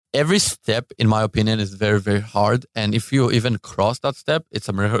every step, in my opinion, is very, very hard. And if you even cross that step, it's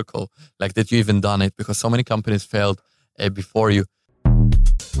a miracle, like that you even done it, because so many companies failed before you.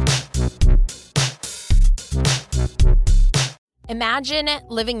 Imagine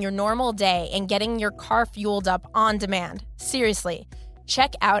living your normal day and getting your car fueled up on demand. Seriously,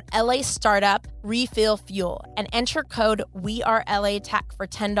 check out LA Startup Refill Fuel and enter code WeAreLATech for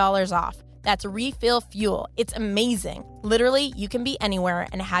 $10 off. That's Refill Fuel. It's amazing. Literally, you can be anywhere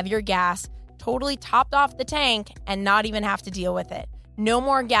and have your gas totally topped off the tank and not even have to deal with it. No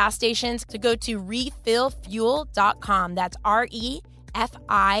more gas stations. To go to refillfuel.com. That's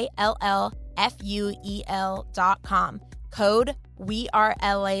REFILLFUEL.com. Code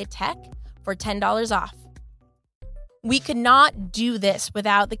WeAreLATech for $10 off. We could not do this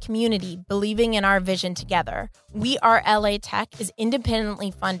without the community believing in our vision together. We Are LA Tech is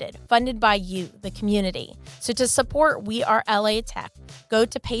independently funded by you, the community. So to support We Are LA Tech, go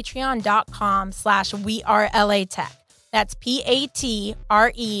to patreon.com/WeAreLATech. That's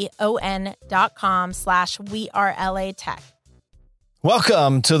patreon.com/WeAreLATech.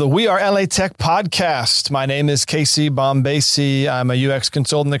 Welcome to the We Are LA Tech podcast. My name is Casey Bombasi. I'm a UX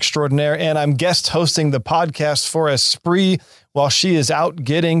consultant extraordinaire, and I'm guest hosting the podcast for Espree while she is out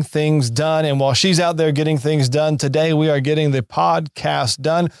getting things done. And while she's out there getting things done, today we are getting the podcast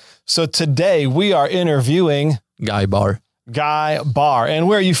done. So today we are interviewing Guy Bar. Guy Bar. And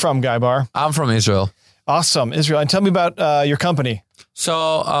where are you from, Guy Bar? I'm from Israel. Awesome. Israel. And tell me about your company.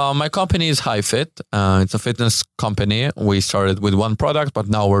 So my company is HiFit. It's a fitness company. We started with one product, but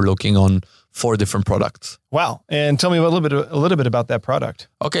now we're looking on 4 different products. Wow. And tell me a little bit about that product.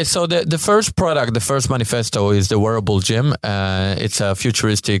 Okay, so the first product, the first manifesto is the wearable gym. It's a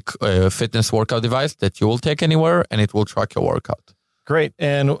futuristic fitness workout device that you will take anywhere and it will track your workout. Great.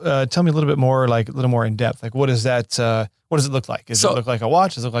 And tell me a little bit more, like a little more in depth. Like what is that? What does it look like? Does it look like a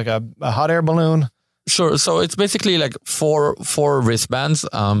watch? Does it look like a hot air balloon? Sure. So it's basically like four wristbands,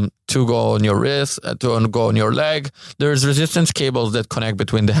 to go on your wrist, to go on your leg. There's resistance cables that connect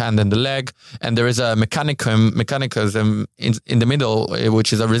between the hand and the leg. And there is a mechanism in the middle,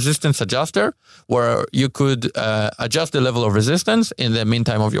 which is a resistance adjuster, where you could adjust the level of resistance in the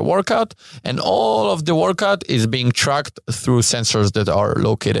meantime of your workout. And all of the workout is being tracked through sensors that are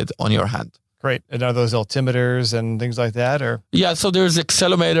located on your hand. Great. And are those altimeters and things like that? Or yeah, so there's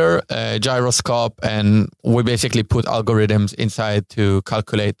accelerometer, gyroscope, and we basically put algorithms inside to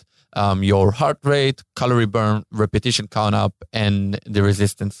calculate your heart rate, calorie burn, repetition count up, and the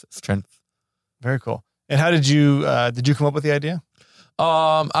resistance strength. Very cool. And how did you come up with the idea?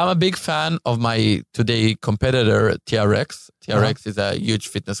 I'm a big fan of my today competitor, TRX. TRX is a huge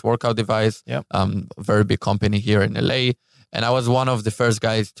fitness workout device. Yep. Very big company here in LA. And I was one of the first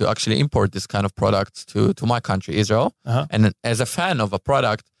guys to actually import this kind of products to my country, Israel. Uh-huh. And as a fan of a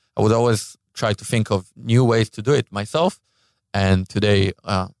product, I would always try to think of new ways to do it myself. And today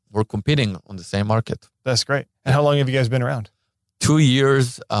we're competing on the same market. That's great. And how long have you guys been around? 2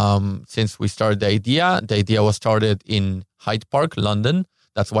 years since we started the idea. The idea was started in Hyde Park, London.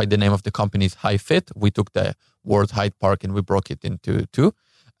 That's why the name of the company is HiFit. We took the word Hyde Park and we broke it into 2.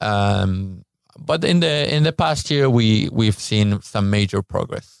 But in the past year, we've seen some major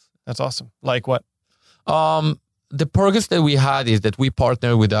progress. That's awesome. Like what? The progress that we had is that we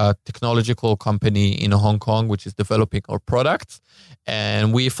partnered with a technological company in Hong Kong, which is developing our products.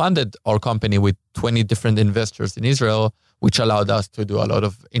 And we funded our company with 20 different investors in Israel, which allowed us to do a lot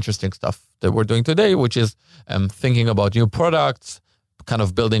of interesting stuff that we're doing today, which is thinking about new products, kind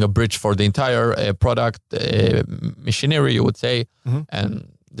of building a bridge for the entire product machinery, you would say. Mm-hmm. And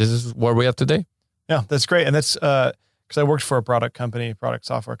this is where we are today. Yeah, that's great. And that's because I worked for a product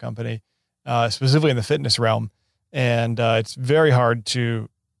software company, specifically in the fitness realm. And it's very hard to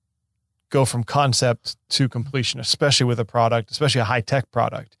go from concept to completion, especially with a product, especially a high-tech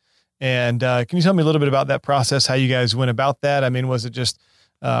product. And can you tell me a little bit about that process, how you guys went about that? I mean, was it just,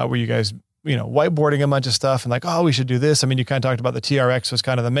 were you guys, whiteboarding a bunch of stuff and like, oh, we should do this? I mean, you kind of talked about the TRX was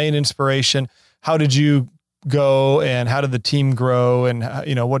kind of the main inspiration. How did you go and how did the team grow and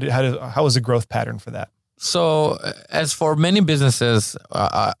how was the growth pattern for that? So as for many businesses,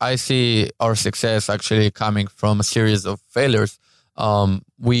 I see our success actually coming from a series of failures.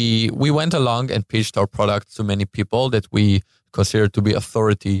 We went along and pitched our product to many people that we consider to be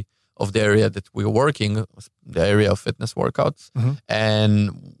authority of the area that we're working, the area of fitness workouts. Mm-hmm.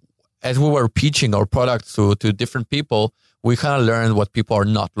 And as we were pitching our product to different people, we kind of learned what people are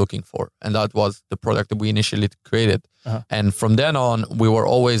not looking for. And that was the product that we initially created. Uh-huh. And from then on, we were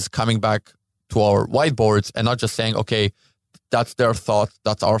always coming back to our whiteboards and not just saying, okay, that's their thoughts,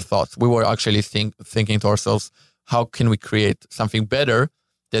 that's our thoughts. We were actually thinking to ourselves, how can we create something better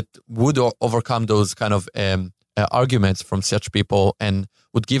that would overcome those kind of arguments from such people and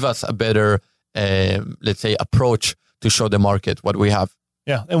would give us a better, let's say, approach to show the market what we have.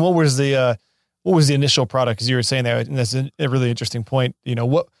 Yeah. And what was the initial product? Because you were saying that, and that's a really interesting point.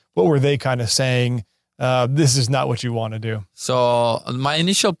 What were they kind of saying? This is not what you want to do. So my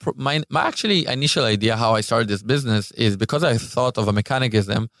initial idea how I started this business is because I thought of a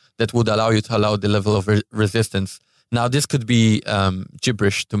mechanism that would allow you to allow the level of resistance. Now, this could be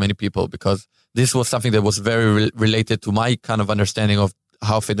gibberish to many people because this was something that was very related to my kind of understanding of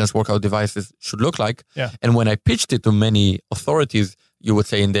how fitness workout devices should look like. Yeah. And when I pitched it to many authorities, you would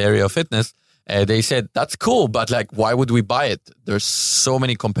say in the area of fitness, they said, that's cool, but like, why would we buy it? There's so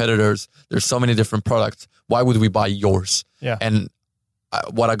many competitors. There's so many different products. Why would we buy yours? Yeah. And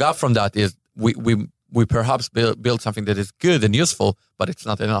what I got from that is we perhaps build something that is good and useful, but it's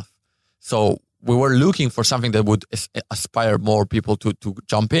not enough. So we were looking for something that would aspire more people to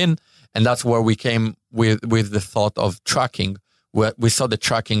jump in. And that's where we came with the thought of tracking. We saw that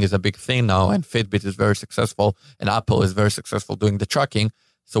tracking is a big thing now, and Fitbit is very successful, and Apple is very successful doing the tracking.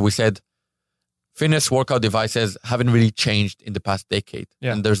 So we said, fitness workout devices haven't really changed in the past decade.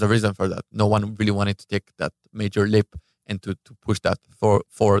 Yeah. And there's a reason for that. No one really wanted to take that major leap and to push that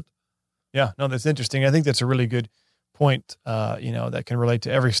forward. Yeah, no, that's interesting. I think that's a really good point, that can relate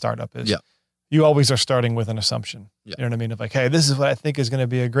to every startup is you always are starting with an assumption. Yeah. You know what I mean? Of like, hey, this is what I think is going to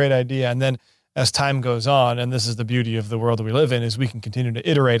be a great idea. And then as time goes on, and this is the beauty of the world that we live in, is we can continue to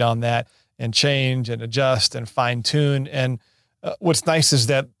iterate on that and change and adjust and fine tune. And what's nice is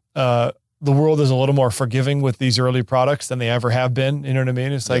that the world is a little more forgiving with these early products than they ever have been. You know what I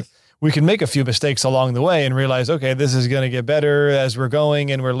mean? It's like we can make a few mistakes along the way and realize, okay, this is going to get better as we're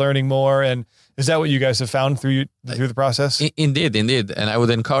going and we're learning more. And is that what you guys have found through the process? Indeed. And I would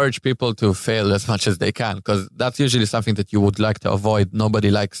encourage people to fail as much as they can, because that's usually something that you would like to avoid.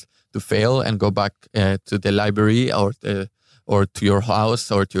 Nobody likes to fail and go back to the library or to your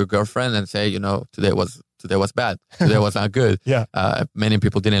house or to your girlfriend and say, today was bad. Today was not good. Yeah. Many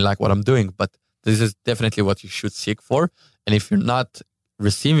people didn't like what I'm doing, but this is definitely what you should seek for. And if you're not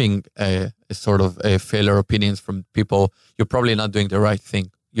receiving a sort of a failure opinions from people, you're probably not doing the right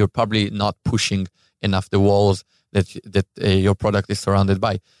thing. You're probably not pushing enough the walls that your product is surrounded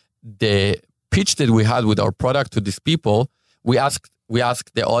by. The pitch that we had with our product to these people, we asked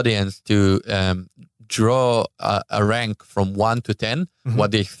the audience to draw a rank from 1 to 10,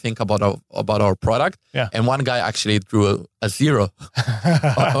 what they think about our product. Yeah. And one guy actually drew a 0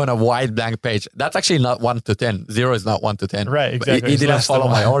 on a white blank page. That's actually not 1 to 10. 0 is not 1 to 10. Right, exactly. He didn't follow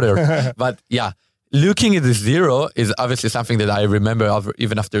my order. But yeah, looking at the 0 is obviously something that I remember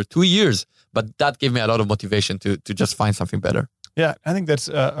even after 2 years. But that gave me a lot of motivation to just find something better. Yeah, I think that's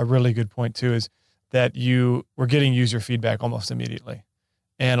a really good point too, is that you were getting user feedback almost immediately.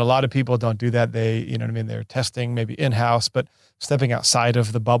 And a lot of people don't do that. They're testing maybe in-house, but stepping outside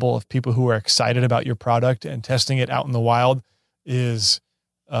of the bubble of people who are excited about your product and testing it out in the wild is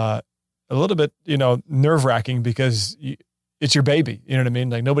a little bit, nerve-wracking because it's your baby. You know what I mean?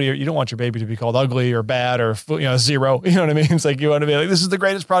 Like you don't want your baby to be called ugly or bad or, 0. You know what I mean? It's like, you want to be like, this is the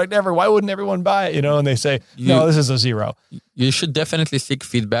greatest product ever. Why wouldn't everyone buy it? And they say, no, this is a 0. You should definitely seek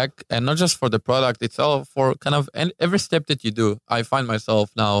feedback, and not just for the product itself, for kind of every step that you do. I find myself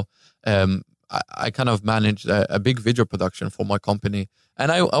now, I kind of managed a big video production for my company,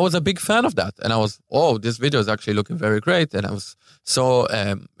 and I was a big fan of that. And I was, this video is actually looking very great. And I was so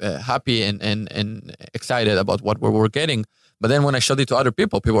happy and excited about what we were getting. But then when I showed it to other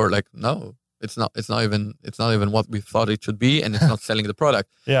people were like, no, it's not even what we thought it should be, and it's not selling the product.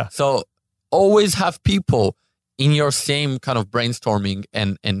 Yeah. So always have people in your same kind of brainstorming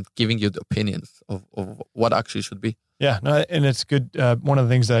and giving you the opinions of what actually should be. Yeah, no, and it's good. One of the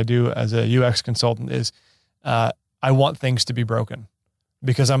things that I do as a UX consultant is I want things to be broken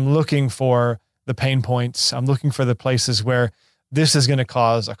because I'm looking for the pain points. I'm looking for the places where this is going to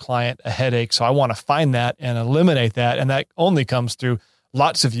cause a client a headache. So I want to find that and eliminate that. And that only comes through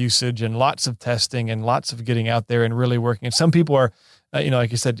lots of usage and lots of testing and lots of getting out there and really working. And some people are,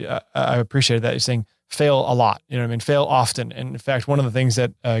 like you said, I appreciate that. You're saying fail a lot, fail often. And in fact, one of the things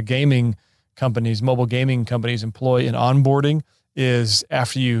that mobile gaming companies employ in onboarding is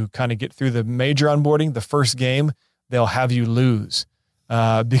after you kind of get through the major onboarding, the first game, they'll have you lose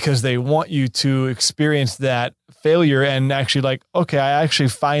because they want you to experience that failure and actually like, okay, I actually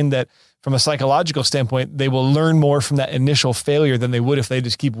find that from a psychological standpoint, they will learn more from that initial failure than they would if they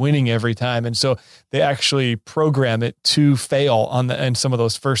just keep winning every time. And so they actually program it to fail in some of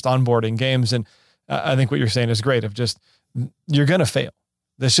those first onboarding games. And I think what you're saying is great of just, you're going to fail.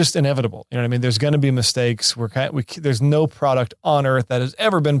 That's just inevitable. You know what I mean? There's going to be mistakes. There's no product on earth that has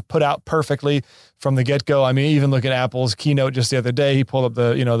ever been put out perfectly from the get-go. I mean, even look at Apple's keynote just the other day. He pulled up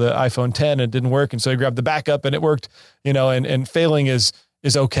the iPhone 10 and it didn't work. And so he grabbed the backup and it worked, and failing is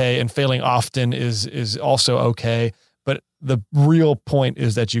okay. And failing often is also okay. But the real point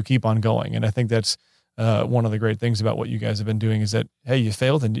is that you keep on going. And I think that's one of the great things about what you guys have been doing is that, hey, you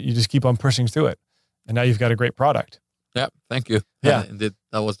failed and you just keep on pushing through it. And now you've got a great product. Yeah, thank you. Yeah, indeed,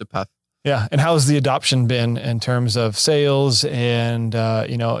 that was the path. Yeah, and how's the adoption been in terms of sales and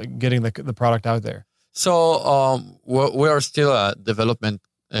getting the product out there? So we are still a development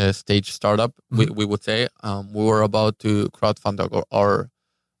stage startup. Mm-hmm. We would say we were about to crowdfund our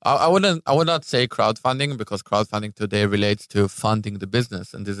I would not say crowdfunding, because crowdfunding today relates to funding the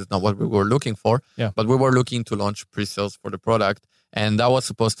business, and this is not what we were looking for. Yeah. But we were looking to launch pre-sales for the product, and that was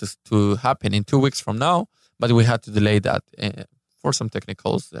supposed to happen in 2 weeks from now. But we had to delay that for some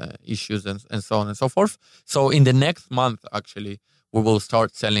technical issues and so on and so forth. So in the next month, actually, we will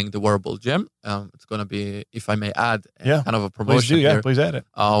start selling the wearable gym. It's going to be, if I may add, kind of a promotion. Please add it.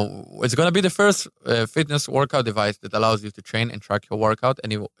 It's going to be the first fitness workout device that allows you to train and track your workout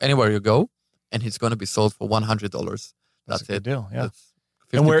anywhere you go, and it's going to be sold for $100. That's a good deal. Yeah.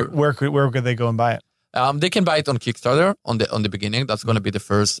 And where could they go and buy it? They can buy it on Kickstarter on the beginning. That's going to be the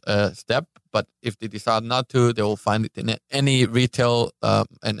first step. But if they decide not to, they will find it in any retail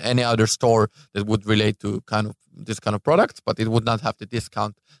and any other store that would relate to this kind of product. But it would not have the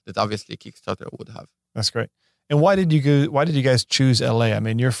discount that obviously Kickstarter would have. That's great. And why did you guys choose LA? I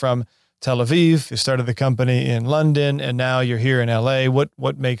mean, you're from Tel Aviv. You started the company in London, and now you're here in LA.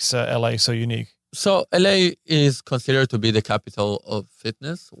 What makes LA so unique? So LA is considered to be the capital of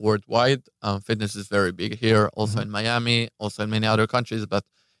fitness worldwide. Fitness is very big here, also in Miami, also in many other countries. But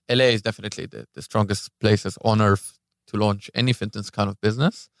LA is definitely the strongest places on earth to launch any fitness kind of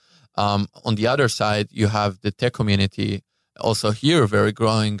business. On the other side, you have the tech community also here, very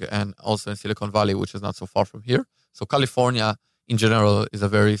growing, and also in Silicon Valley, which is not so far from here. So California in general is a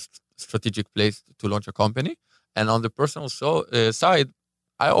very strategic place to launch a company. And on the personal side,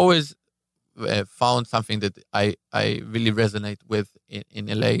 I always found something that I really resonate with in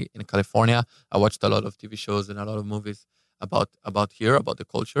LA, in California. I watched a lot of TV shows and a lot of movies about the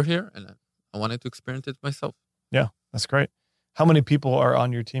culture here, and I wanted to experience it myself. Yeah, that's great. How many people are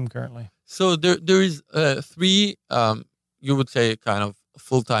on your team currently? So there is 3, you would say, kind of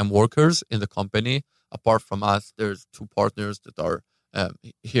full-time workers in the company. Apart from us, there's 2 partners that are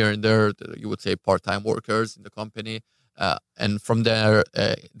here and there, you would say part-time workers in the company. And from there,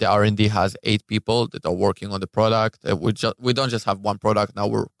 the R&D has 8 people that are working on the product. We don't just have one product. Now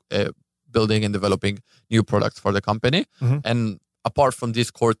we're building and developing new products for the company. Mm-hmm. And apart from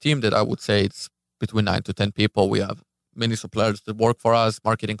this core team that I would say it's between 9 to 10 people, we have many suppliers that work for us,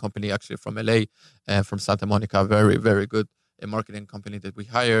 marketing company actually from LA, from Santa Monica, very, very good marketing company that we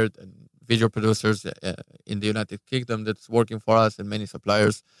hired, and video producers in the United Kingdom that's working for us, and many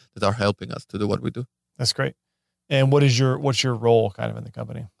suppliers that are helping us to do what we do. That's great. And what's your role kind of in the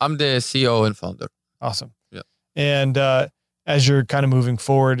company? I'm the CEO and founder. Awesome. Yeah. And as you're kind of moving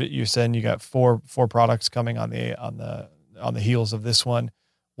forward, you're saying you got four products coming on the heels of this one.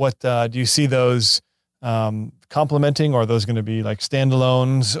 What do you see those complementing, or are those going to be like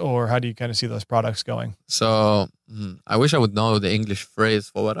standalones, or how do you kind of see those products going? So I wish I would know the English phrase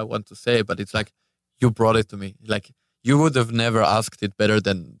for what I want to say, but it's like, you brought it to me. Like, you would have never asked it better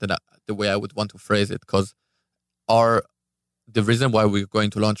than the way I would want to phrase it, because the reason why we're going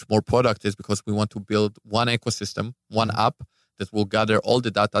to launch more product is because we want to build one ecosystem, one app that will gather all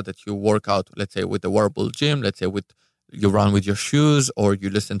the data that you work out, let's say with the wearable gym, let's say you run with your shoes, or you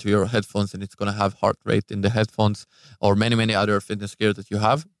listen to your headphones and it's going to have heart rate in the headphones, or many, many other fitness gear that you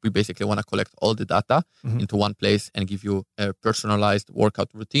have. We basically want to collect all the data into one place and give you personalized workout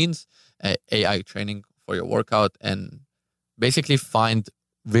routines, AI training for your workout, and basically find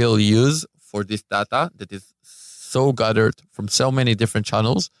real use for this data that is so gathered from so many different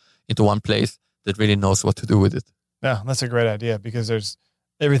channels into one place that really knows what to do with it. Yeah, that's a great idea, because there's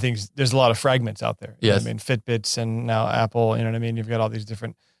a lot of fragments out there. Yes. I mean, Fitbits and now Apple, you know what I mean? You've got all these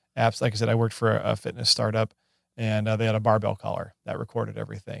different apps. Like I said, I worked for a fitness startup, and they had a barbell collar that recorded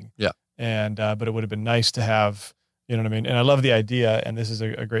everything. Yeah. And, but it would have been nice to have, you know what I mean? And I love the idea, and this is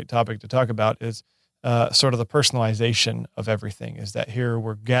a great topic to talk about, is sort of the personalization of everything. Is that here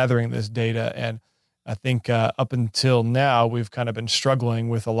we're gathering this data, and I think up until now, we've kind of been struggling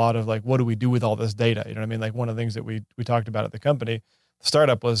with a lot of like, what do we do with all this data? You know what I mean? Like, one of the things that we talked about at the company, the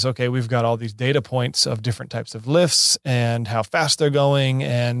startup, was, okay, we've got all these data points of different types of lifts and how fast they're going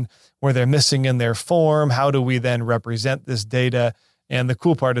and where they're missing in their form. How do we then represent this data And the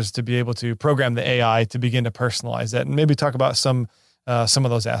cool part is to be able to program the AI to begin to personalize that, and maybe talk about some of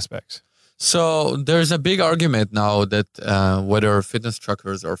those aspects. So there's a big argument now that whether fitness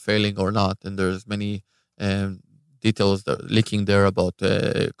trackers are failing or not, and there's many details that are leaking there about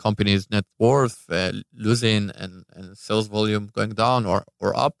companies' net worth losing and sales volume going down or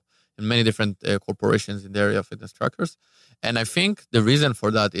up, and many different corporations in the area of fitness trackers. And I think the reason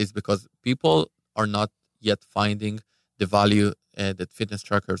for that is because people are not yet finding the value that fitness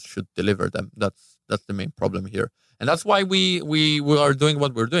trackers should deliver them. That's the main problem here. And that's why we are doing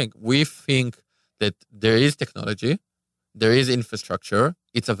what we're doing. We think that there is technology, there is infrastructure,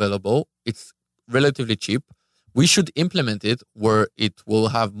 it's available, it's relatively cheap. We should implement it where it will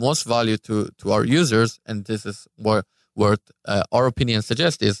have most value to our users. And this is what our opinion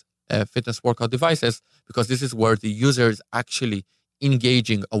suggests is fitness workout devices, because this is where the user is actually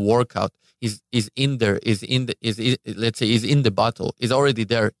engaging a workout, is in there, is in the battle, is already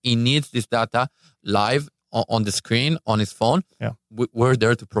there. He needs this data live on the screen, on his phone. Yeah. We're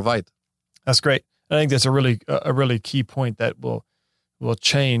there to provide. That's great. I think that's a really key point that will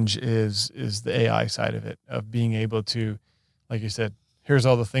change is the AI side of it, of being able to, like you said, here's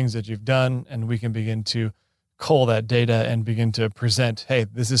all the things that you've done, and we can begin to cull that data and begin to present, hey,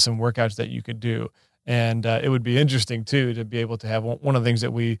 this is some workouts that you could do. And it would be interesting too to be able to have one of the things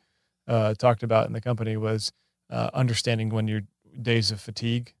that we talked about in the company was understanding when your days of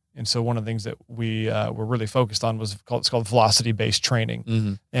fatigue. And so one of the things that we were really focused on was it's called velocity-based training.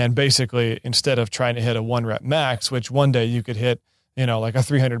 Mm-hmm. And basically, instead of trying to hit a 1-rep max, which one day you could hit, like a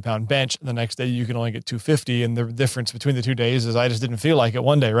 300-pound bench, and the next day you can only get 250. And the difference between the 2 days is I just didn't feel like it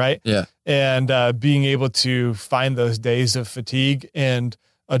one day, right? Yeah. And being able to find those days of fatigue and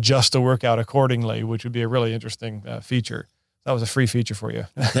adjust the workout accordingly, which would be a really interesting feature. That was a free feature for you.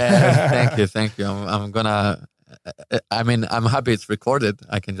 Thank you. I'm happy it's recorded.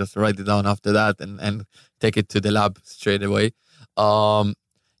 I can just write it down after that and take it to the lab straight away.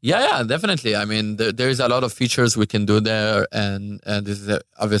 Yeah, definitely. I mean, there is a lot of features we can do there, and this is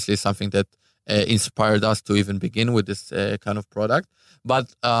obviously something that inspired us to even begin with this kind of product.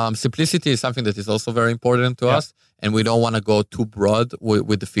 But simplicity is something that is also very important to us, and we don't want to go too broad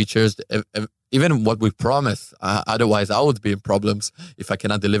with the features. Even what we promise, otherwise I would be in problems if I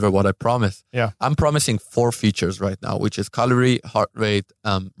cannot deliver what I promise. Yeah. I'm promising 4 features right now, which is calorie, heart rate,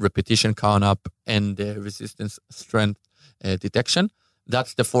 repetition count up, and resistance strength detection.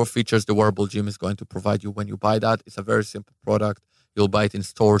 That's the 4 features the Wearable Gym is going to provide you when you buy that. It's a very simple product. You'll buy it in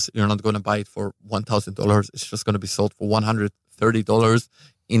stores. You're not going to buy it for $1,000. It's just going to be sold for $130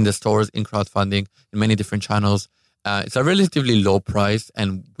 in the stores, in crowdfunding, in many different channels. It's a relatively low price,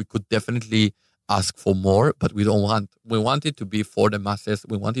 and we could definitely ask for more, but we want it to be for the masses.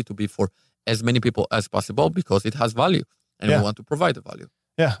 We want it to be for as many people as possible because it has value, and we want to provide the value.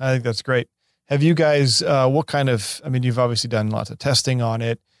 Yeah, I think that's great. Have you guys, you've obviously done lots of testing on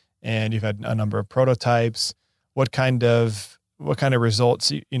it, and you've had a number of prototypes. What kind of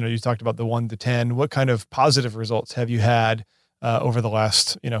results, you talked about the 1 to 10, what kind of positive results have you had over the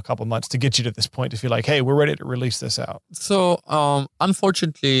last, couple of months to get you to this point to feel like, hey, we're ready to release this out? So,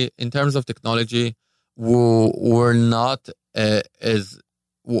 unfortunately, in terms of technology, we're not at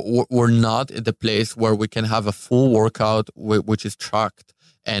the place where we can have a full workout which is tracked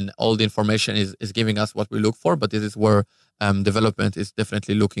and all the information is giving us what we look for. But this is where development is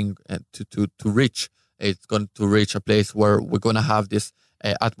definitely looking to reach. It's going to reach a place where we're going to have this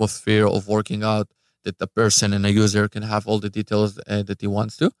atmosphere of working out that the person and a user can have all the details that he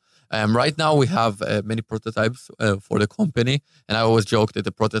wants to. Right now, we have many prototypes for the company. And I always joke that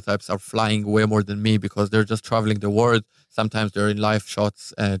the prototypes are flying way more than me because they're just traveling the world. Sometimes they're in live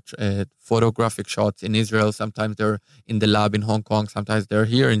shots, photographic shots in Israel. Sometimes they're in the lab in Hong Kong. Sometimes they're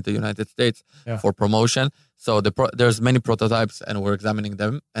here in the United States for promotion. So there's many prototypes, and we're examining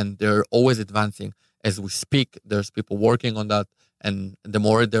them. And they're always advancing. As we speak, there's people working on that. And the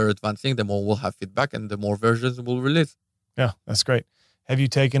more they're advancing, the more we'll have feedback and the more versions we'll release. Yeah, that's great. Have you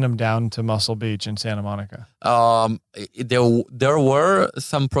taken them down to Muscle Beach in Santa Monica? There were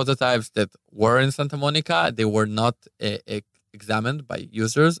some prototypes that were in Santa Monica. They were not examined by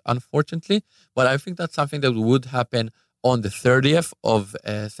users, unfortunately. But I think that's something that would happen on the 30th of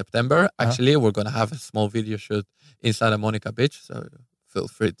September. Actually, we're going to have a small video shoot in Santa Monica Beach. So feel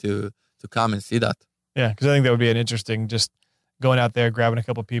free to come and see that. Yeah, because I think that would be an interesting, just going out there, grabbing a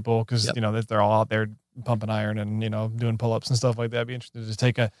couple of people, because, they're all out there pumping iron and, doing pull-ups and stuff like that. I'd be interested to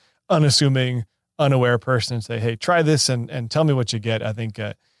take a unassuming, unaware person and say, hey, try this and tell me what you get. I think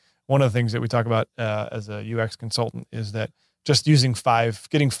one of the things that we talk about as a UX consultant is that just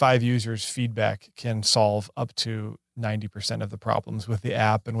getting 5 users feedback can solve up to 90% of the problems with the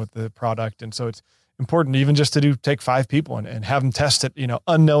app and with the product. And so it's important even just to take 5 people and have them test it,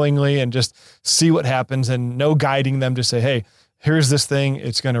 unknowingly, and just see what happens, and no guiding them to say, hey, here's this thing.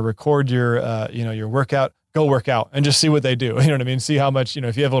 It's going to record your, your workout. Go work out and just see what they do. You know what I mean? See how much,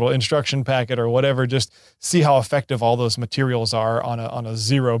 if you have a little instruction packet or whatever, just see how effective all those materials are on a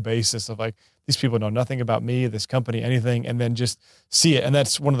zero basis of like, these people know nothing about me, this company, anything, and then just see it. And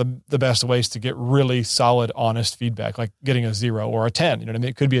that's one of the best ways to get really solid, honest feedback, like getting a 0 or a 10. You know what I mean?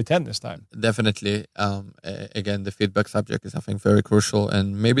 It could be a 10 this time. Definitely. Again, the feedback subject is, I think, very crucial.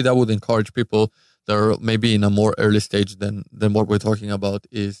 And maybe that would encourage people that are maybe in a more early stage than what we're talking about,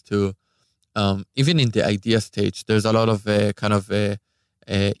 is to, even in the idea stage, there's a lot of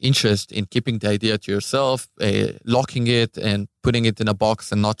interest in keeping the idea to yourself, locking it and putting it in a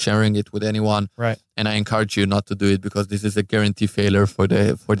box and not sharing it with anyone. Right. And I encourage you not to do it, because this is a guarantee failure for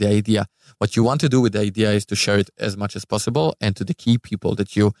the idea. What you want to do with the idea is to share it as much as possible, and to the key people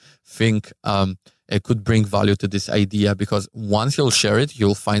that you think it could bring value to this idea. Because once you'll share it,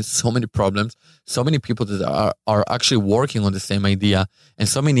 you'll find so many problems, so many people that are actually working on the same idea, and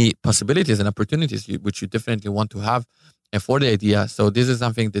so many possibilities and opportunities which you definitely want to have for the idea. So this is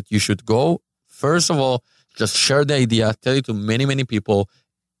something that you should go, first of all, just share the idea, tell it to many, many people.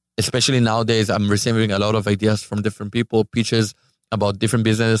 Especially nowadays, I'm receiving a lot of ideas from different people, pitches about different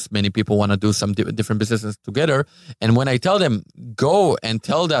business. Many people want to do some different businesses together. And when I tell them, go and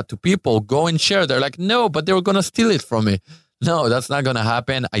tell that to people, go and share, they're like, no, but they were going to steal it from me. No, that's not going to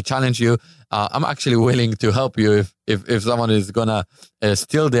happen. I challenge you. I'm actually willing to help you if someone is going to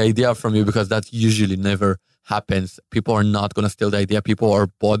steal the idea from you, because that usually never happens. People are not going to steal the idea. People are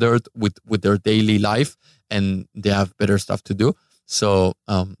bothered with their daily life, and they have better stuff to do. So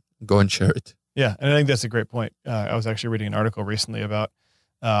go and share it. Yeah, and I think that's a great point. I was actually reading an article recently about,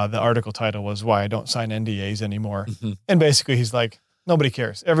 the article title was Why I Don't Sign NDAs Anymore. Mm-hmm. And basically he's like, nobody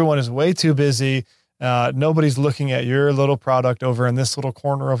cares. Everyone is way too busy. Nobody's looking at your little product over in this little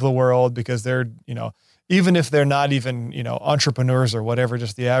corner of the world, because they're, even if they're not even, entrepreneurs or whatever,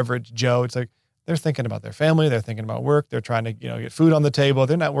 just the average Joe, it's like, they're thinking about their family. They're thinking about work. They're trying to, get food on the table.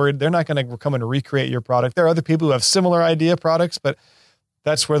 They're not worried. They're not going to come and recreate your product. There are other people who have similar idea products, but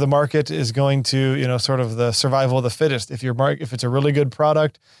that's where the market is going to, sort of the survival of the fittest. If it's a really good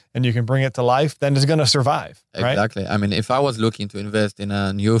product and you can bring it to life, then it's going to survive. Right? Exactly. I mean, if I was looking to invest in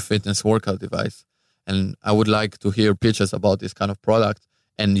a new fitness workout device, and I would like to hear pitches about this kind of product,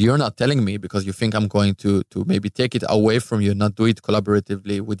 and you're not telling me because you think I'm going to maybe take it away from you, not do it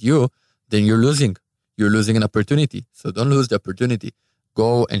collaboratively with you, then you're losing. You're losing an opportunity. So don't lose the opportunity.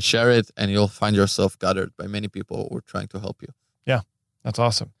 Go and share it, and you'll find yourself gathered by many people who are trying to help you. Yeah, that's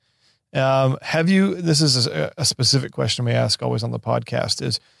awesome. This is a specific question we ask always on the podcast,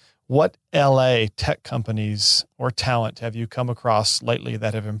 is what LA tech companies or talent have you come across lately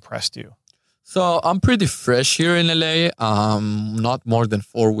that have impressed you? So I'm pretty fresh here in LA. Not more than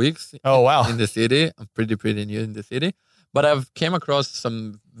 4 weeks. Oh, wow. In the city. I'm pretty new in the city. But I've came across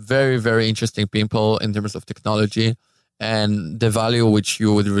some very, very interesting people in terms of technology, and the value which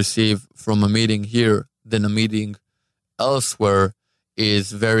you would receive from a meeting here than a meeting elsewhere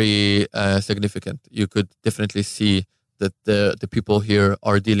is very significant. You could definitely see that the people here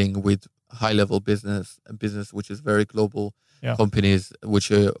are dealing with high-level business which is very global. Yeah. Companies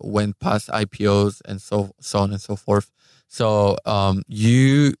which went past IPOs and so on and so forth. So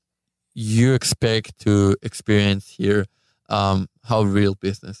you expect to experience here how real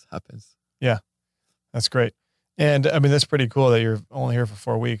business happens. Yeah, that's great. And I mean, that's pretty cool that you're only here for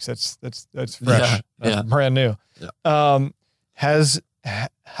 4 weeks. That's fresh. That's brand new. Yeah.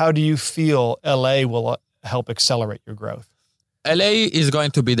 How do you feel LA will help accelerate your growth? LA is going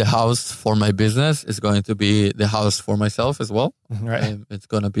to be the house for my business. It's going to be the house for myself as well. Right. It's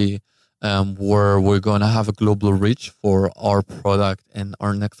going to be where we're going to have a global reach for our product and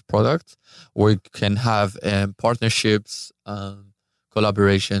our next product. We can have partnerships,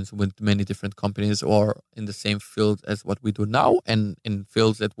 collaborations with many different companies or in the same field as what we do now, and in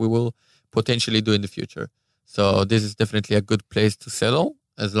fields that we will potentially do in the future. So this is definitely a good place to settle,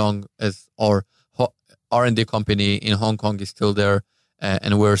 as long as our R&D company in Hong Kong is still there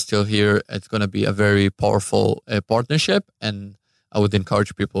and we're still here. It's going to be a very powerful partnership, and I would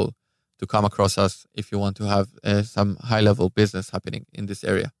encourage people to come across us if you want to have some high-level business happening in this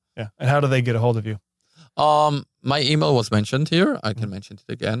area. Yeah. And how do they get a hold of you? My email was mentioned here. I can mention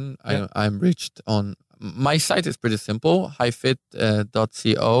it again. Yeah. I'm reached on, my site is pretty simple,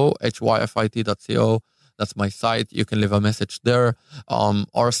 hyfit.co, hyfit.co. That's my site. You can leave a message there.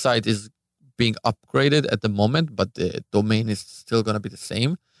 Our site is being upgraded at the moment, but the domain is still going to be the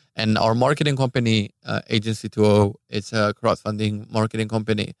same. And our marketing company, Agency 2.0, it's a crowdfunding marketing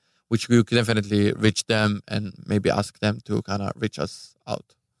company, which you can definitely reach them and maybe ask them to kind of reach us out.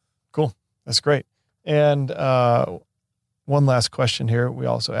 Cool. That's great. And one last question here we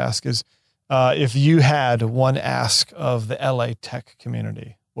also ask is, if you had one ask of the LA tech community,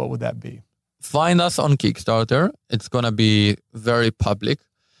 what would that be? Find us on Kickstarter. It's going to be very public.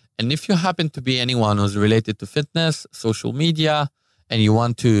 And if you happen to be anyone who's related to fitness, social media, and you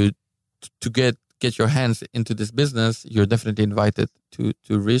want to get your hands into this business, you're definitely invited to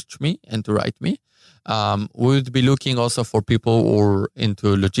reach me and to write me. We would be looking also for people who are into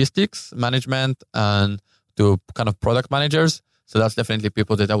logistics management and to kind of product managers. So that's definitely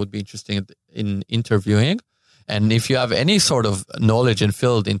people that I would be interested in interviewing. And if you have any sort of knowledge and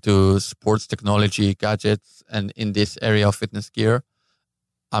field into sports technology, gadgets, and in this area of fitness gear,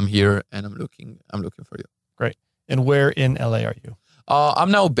 I'm here and I'm looking for you. Great. And where in LA are you?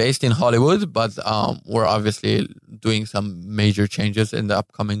 I'm now based in Hollywood, but we're obviously doing some major changes in the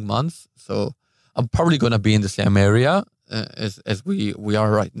upcoming months. So I'm probably going to be in the same area as we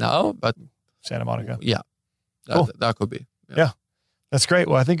are right now. But Santa Monica. Yeah, cool. that could be. Yeah. That's great.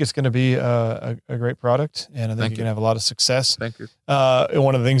 Well, I think it's going to be a great product, and I think you're going to have a lot of success. Thank you.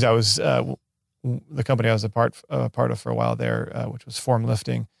 One of the things I was, the company I was a part of for a while there, which was Form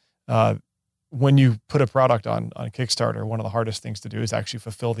Lifting. When you put a product on Kickstarter, one of the hardest things to do is actually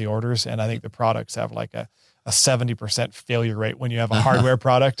fulfill the orders. And I think the products have like a 70% failure rate when you have a hardware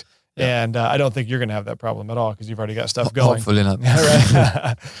product. Yeah. And I don't think you're going to have that problem at all because you've already got stuff going. Hopefully not.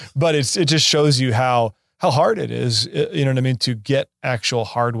 Right? But it just shows you how hard it is, you know what I mean, to get actual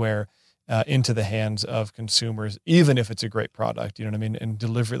hardware into the hands of consumers, even if it's a great product, you know what I mean, and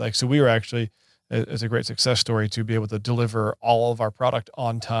delivery. So we were actually, it's a great success story to be able to deliver all of our product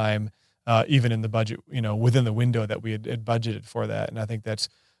on time, even in the budget, within the window that we had budgeted for that. And I think that's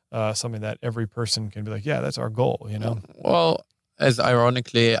something that every person can be like, yeah, that's our goal, Well, as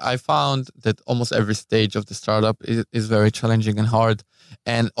ironically, I found that almost every stage of the startup is very challenging and hard.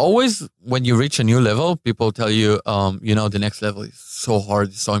 And always when you reach a new level, people tell you, the next level is so hard,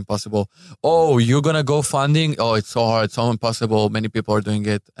 it's so impossible. Oh, you're going to go funding? Oh, it's so hard, so impossible. Many people are doing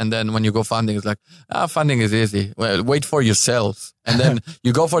it. And then when you go funding, it's like, funding is easy. Well, wait for your sales. And then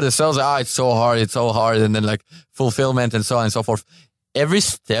you go for the sales. It's so hard. And then like fulfillment and so on and so forth. Every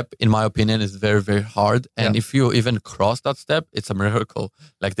step, in my opinion, is very, very hard. And if you even cross that step, it's a miracle,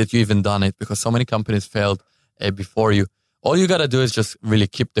 like that you even done it, because so many companies failed before you. All you got to do is just really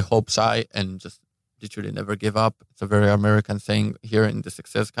keep the hopes high and just literally never give up. It's a very American saying here in the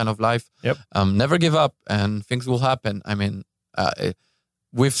success kind of life. Yep. Never give up and things will happen. I mean,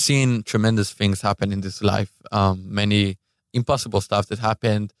 we've seen tremendous things happen in this life. Many impossible stuff that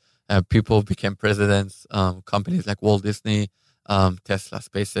happened. People became presidents, companies like Walt Disney, Tesla,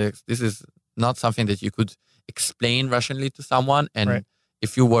 SpaceX. This is not something that you could explain rationally to someone. And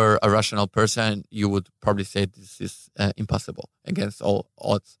if you were a rational person, you would probably say this is impossible against all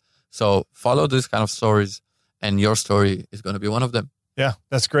odds. So follow these kind of stories, and your story is going to be one of them. Yeah,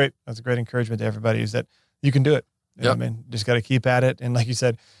 that's great. That's a great encouragement to everybody, is that you can do it. You know what I mean? Just got to keep at it. And like you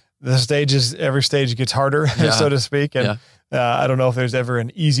said, every stage gets harder, so to speak. And I don't know if there's ever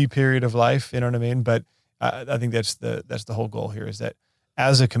an easy period of life, you know what I mean? But I think that's the whole goal here, is that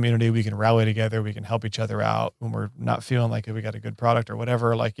as a community, we can rally together. We can help each other out when we're not feeling like we got a good product or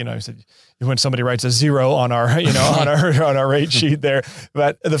whatever. Like, you said, when somebody writes a 0 on our, on our rate sheet there,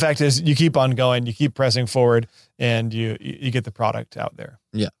 but the fact is you keep on going, you keep pressing forward, and you get the product out there.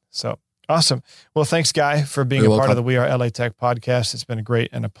 Yeah. So awesome. Well, thanks, Guy, for being part of the We Are LA Tech podcast. It's been great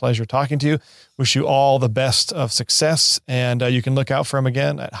and a pleasure talking to you. Wish you all the best of success. And you can look out for him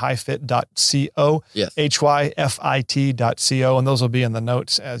again at hyfit.co, yes. HYFIT.co, and those will be in the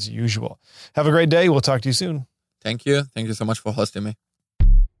notes as usual. Have a great day. We'll talk to you soon. Thank you. Thank you so much for hosting me.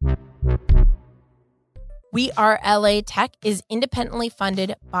 We Are LA Tech is independently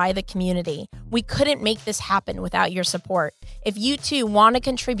funded by the community. We couldn't make this happen without your support. If you too want to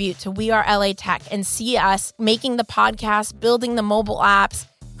contribute to We Are LA Tech and see us making the podcast, building the mobile apps,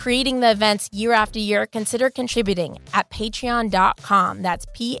 creating the events year after year, consider contributing at patreon.com. That's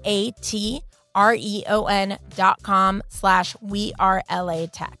patreon.com/We Are LA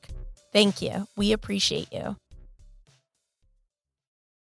Tech. Thank you. We appreciate you.